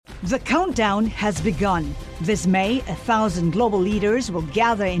The countdown has begun. This May, 1,000 global leaders will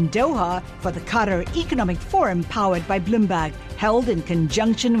gather in Doha for the Qatar Economic Forum powered by Bloomberg, held in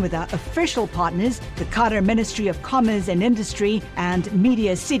conjunction with our official partners, the Qatar Ministry of Commerce and Industry and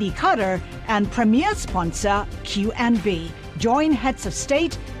Media City Qatar, and premier sponsor Q&B. Join heads of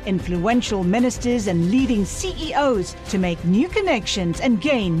state, influential ministers and leading CEOs to make new connections and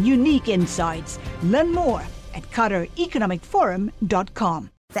gain unique insights. Learn more at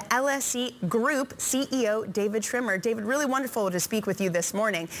QatarEconomicForum.com. The LSE Group CEO, David Schwimmer. David, really wonderful to speak with you this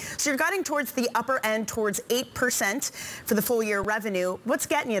morning. So you're guiding towards the upper end, towards 8% for the full year revenue. What's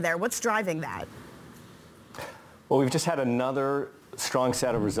getting you there? What's driving that? Well, we've just had another strong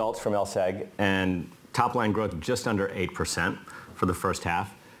set of results from LSEG and top line growth just under 8% for the first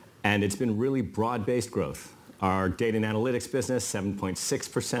half. And it's been really broad-based growth. Our data and analytics business,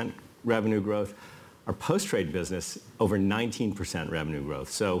 7.6% revenue growth. Our post-trade business, over 19% revenue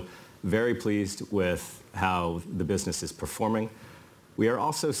growth. So very pleased with how the business is performing. We are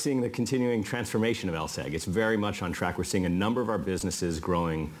also seeing the continuing transformation of LSEG. It's very much on track. We're seeing a number of our businesses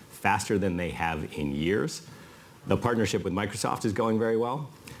growing faster than they have in years. The partnership with Microsoft is going very well.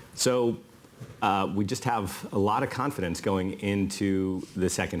 So we just have a lot of confidence going into the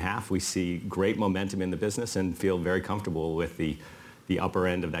second half. We see great momentum in the business and feel very comfortable with the upper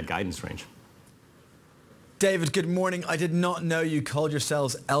end of that guidance range. David, good morning. I did not know you called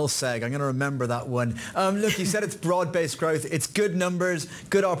yourselves LSEG. I'm going to remember that one. Look, you said it's broad-based growth. It's good numbers,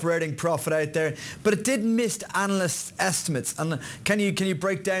 good operating profit out there, but it did miss analysts' estimates. And can you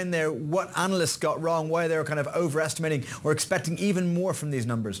break down there what analysts got wrong, why they were kind of overestimating or expecting even more from these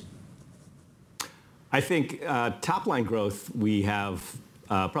numbers? I think top-line growth, we have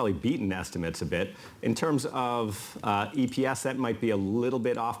probably beaten estimates a bit. In terms of EPS, that might be a little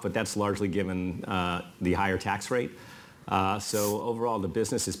bit off, but that's largely given the higher tax rate. So overall, the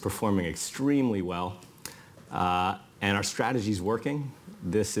business is performing extremely well, and our strategy is working.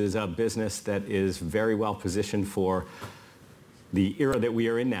 This is a business that is very well positioned for the era that we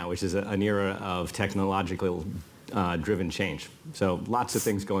are in now, which is an era of technological driven change. So lots of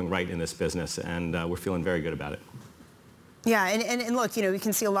things going right in this business, and we're feeling very good about it. Yeah, and look, you know, we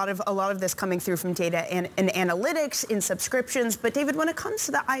can see a lot of this coming through from data and analytics in subscriptions. But David, when it comes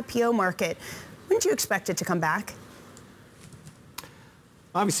to the IPO market, when do you expect it to come back?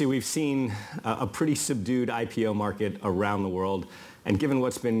 Obviously, we've seen a pretty subdued IPO market around the world. And given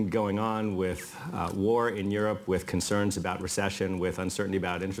what's been going on with war in Europe, with concerns about recession, with uncertainty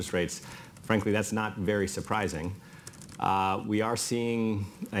about interest rates, frankly, that's not very surprising. We are seeing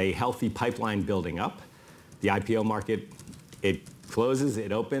a healthy pipeline building up. The IPO market, it closes,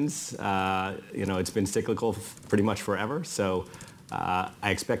 it opens. You know, it's been cyclical pretty much forever. So I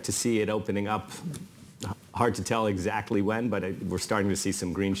expect to see it opening up. Hard to tell exactly when, but we're starting to see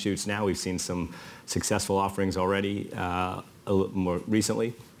some green shoots now. We've seen some successful offerings already a little more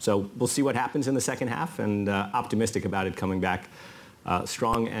recently. So we'll see what happens in the second half, and optimistic about it coming back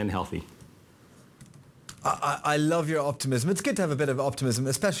strong and healthy. I love your optimism. It's good to have a bit of optimism,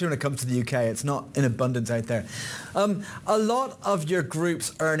 especially when it comes to the UK. It's not in abundance out there. A lot of your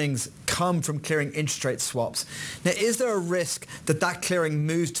group's earnings come from clearing interest rate swaps. Now, is there a risk that that clearing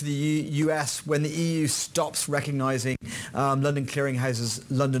moves to the US when the EU stops recognising London Clearing House's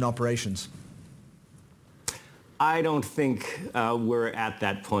London operations? I don't think we're at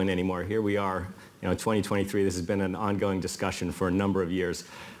that point anymore. Here we are, you know, 2023. This has been an ongoing discussion for a number of years.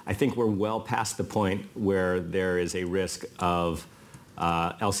 I think we're well past the point where there is a risk of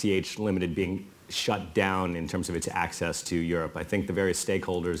LCH Limited being shut down in terms of its access to Europe. I think the various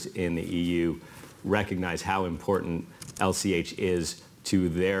stakeholders in the EU recognize how important LCH is to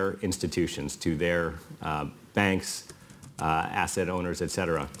their institutions, to their banks, asset owners, et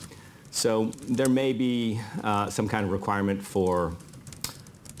cetera. So there may be some kind of requirement for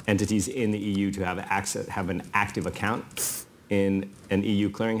entities in the EU to have an active account in an EU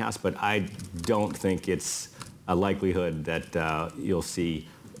clearinghouse, but I don't think it's a likelihood that you'll see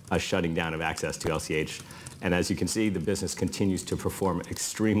a shutting down of access to LCH. And as you can see, the business continues to perform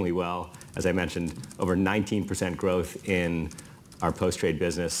extremely well. As I mentioned, over 19% growth in our post-trade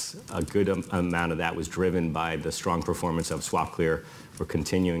business. A good amount of that was driven by the strong performance of SwapClear. We're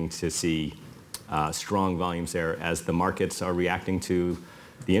continuing to see strong volumes there as the markets are reacting to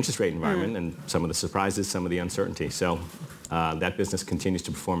the interest rate environment and some of the surprises, some of the uncertainty. So that business continues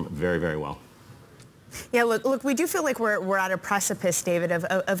to perform very, very well. Yeah, look, we do feel like we're at a precipice, David,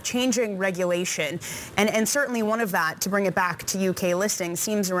 of changing regulation. And certainly one of that, to bring it back to UK listings,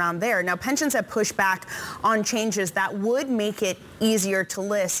 seems around there. Now, pensions have pushed back on changes that would make it easier to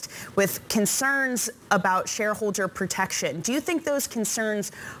list, with concerns about shareholder protection. Do you think those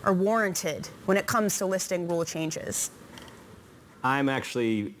concerns are warranted when it comes to listing rule changes? I'm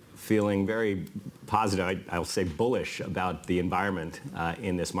actually feeling very positive, I'll say bullish, about the environment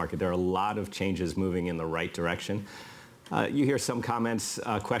in this market. There are a lot of changes moving in the right direction. You hear some comments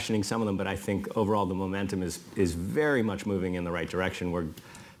questioning some of them, but I think overall the momentum is very much moving in the right direction. We're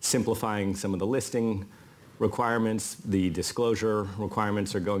simplifying some of the listing requirements. The disclosure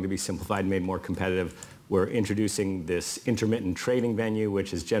requirements are going to be simplified, made more competitive. We're introducing this intermittent trading venue,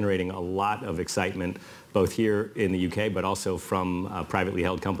 which is generating a lot of excitement, both here in the UK, but also from privately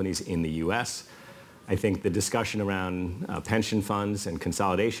held companies in the US. I think the discussion around pension funds and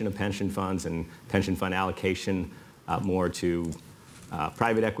consolidation of pension funds and pension fund allocation more to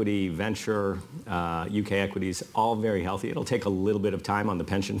private equity, venture, UK equities, all very healthy. It'll take a little bit of time on the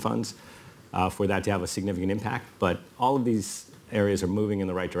pension funds for that to have a significant impact, but all of these areas are moving in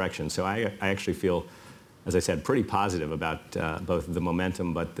the right direction. So I actually feel, as I said, pretty positive about both the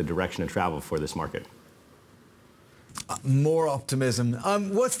momentum but the direction of travel for this market. More optimism.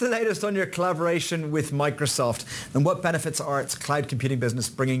 What's the latest on your collaboration with Microsoft, and what benefits are its cloud computing business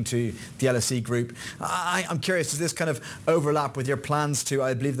bringing to the LSE group? I'm curious, does this kind of overlap with your plans to,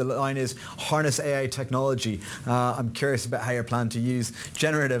 I believe the line is, harness AI technology? I'm curious about how you plan to use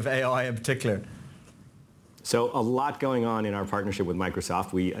generative AI in particular. So a lot going on in our partnership with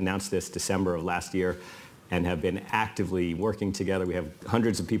Microsoft. We announced this December of last year and have been actively working together. We have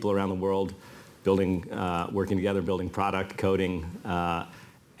hundreds of people around the world working together, building product, coding,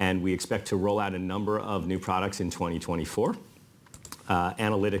 and we expect to roll out a number of new products in 2024.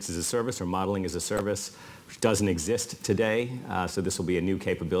 Analytics as a service, or modeling as a service, which doesn't exist today. So this will be a new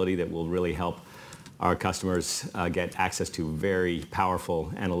capability that will really help our customers get access to very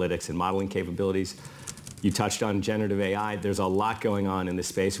powerful analytics and modeling capabilities. You touched on generative AI. There's a lot going on in this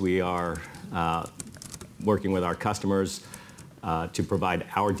space. We are working with our customers to provide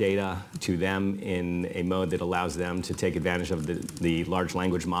our data to them in a mode that allows them to take advantage of the large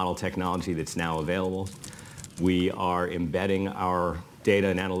language model technology that's now available. We are embedding our data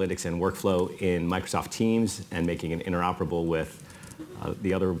and analytics and workflow in Microsoft Teams and making it interoperable with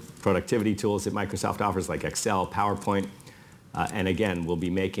the other productivity tools that Microsoft offers, like Excel, PowerPoint. And again, we'll be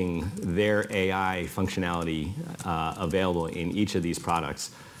making their AI functionality available in each of these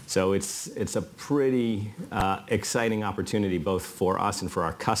products. So it's a pretty exciting opportunity both for us and for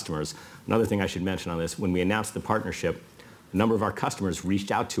our customers. Another thing I should mention on this, when we announced the partnership, a number of our customers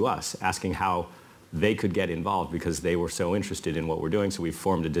reached out to us asking how they could get involved because they were so interested in what we're doing. So we've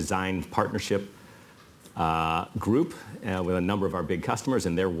formed a design partnership group with a number of our big customers,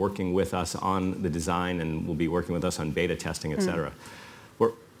 and they're working with us on the design and will be working with us on beta testing, et cetera.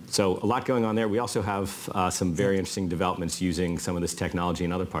 So a lot going on there. We also have some very interesting developments using some of this technology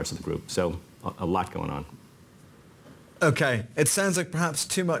in other parts of the group. So a lot going on. Okay, it sounds like perhaps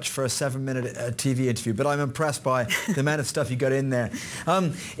too much for a 7-minute TV interview, but I'm impressed by the amount of stuff you got in there.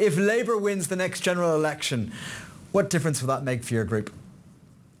 If Labour wins the next general election, what difference will that make for your group?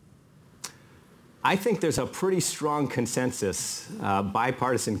 I think there's a pretty strong consensus,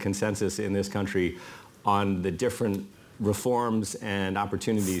 bipartisan consensus in this country on the different reforms and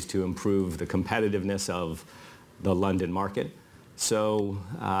opportunities to improve the competitiveness of the London market. So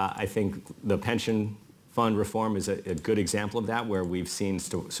I think the pension fund reform is a good example of that, where we've seen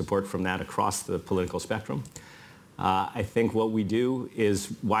support from that across the political spectrum. I think what we do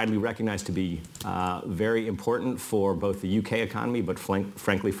is widely recognized to be very important for both the UK economy, but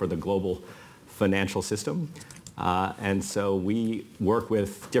frankly for the global financial system. And so we work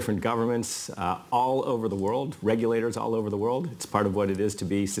with different governments all over the world, regulators all over the world. It's part of what it is to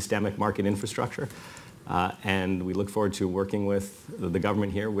be systemic market infrastructure. And we look forward to working with the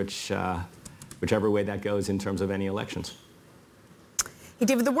government here, whichever way that goes in terms of any elections. Hey,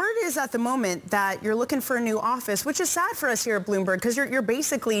 David, the word is at the moment that you're looking for a new office, which is sad for us here at Bloomberg because you're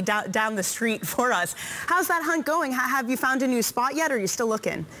basically down the street for us. How's that hunt going? Have you found a new spot yet, or are you still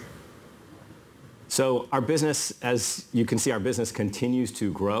looking? So our business, as you can see, our business continues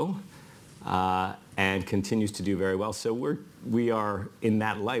to grow and continues to do very well. So we are in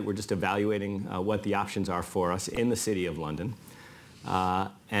that light. We're just evaluating what the options are for us in the City of London.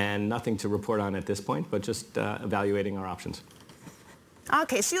 And nothing to report on at this point, but just evaluating our options.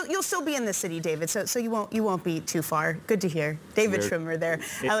 Okay, so you'll still be in the city, David, so you won't be too far. Good to hear. David Schwimmer there,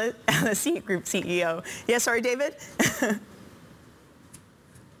 LSE Group CEO. Yeah, sorry, David?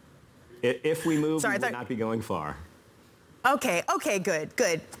 If we move, we would not be going far. Okay, good.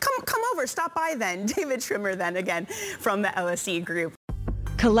 Come over, stop by then. David Schwimmer then again from the LSE Group.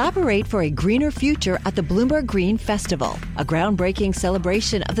 Collaborate for a greener future at the Bloomberg Green Festival, a groundbreaking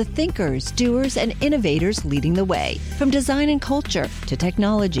celebration of the thinkers, doers, and innovators leading the way. From design and culture to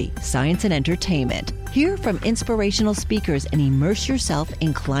technology, science, and entertainment. Hear from inspirational speakers and immerse yourself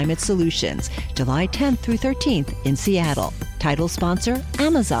in climate solutions. July 10th through 13th in Seattle. Title sponsor,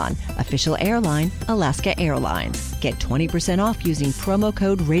 Amazon. Official airline, Alaska Airlines. Get 20% off using promo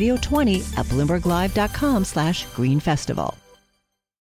code radio20 at BloombergLive.com/Green Festival.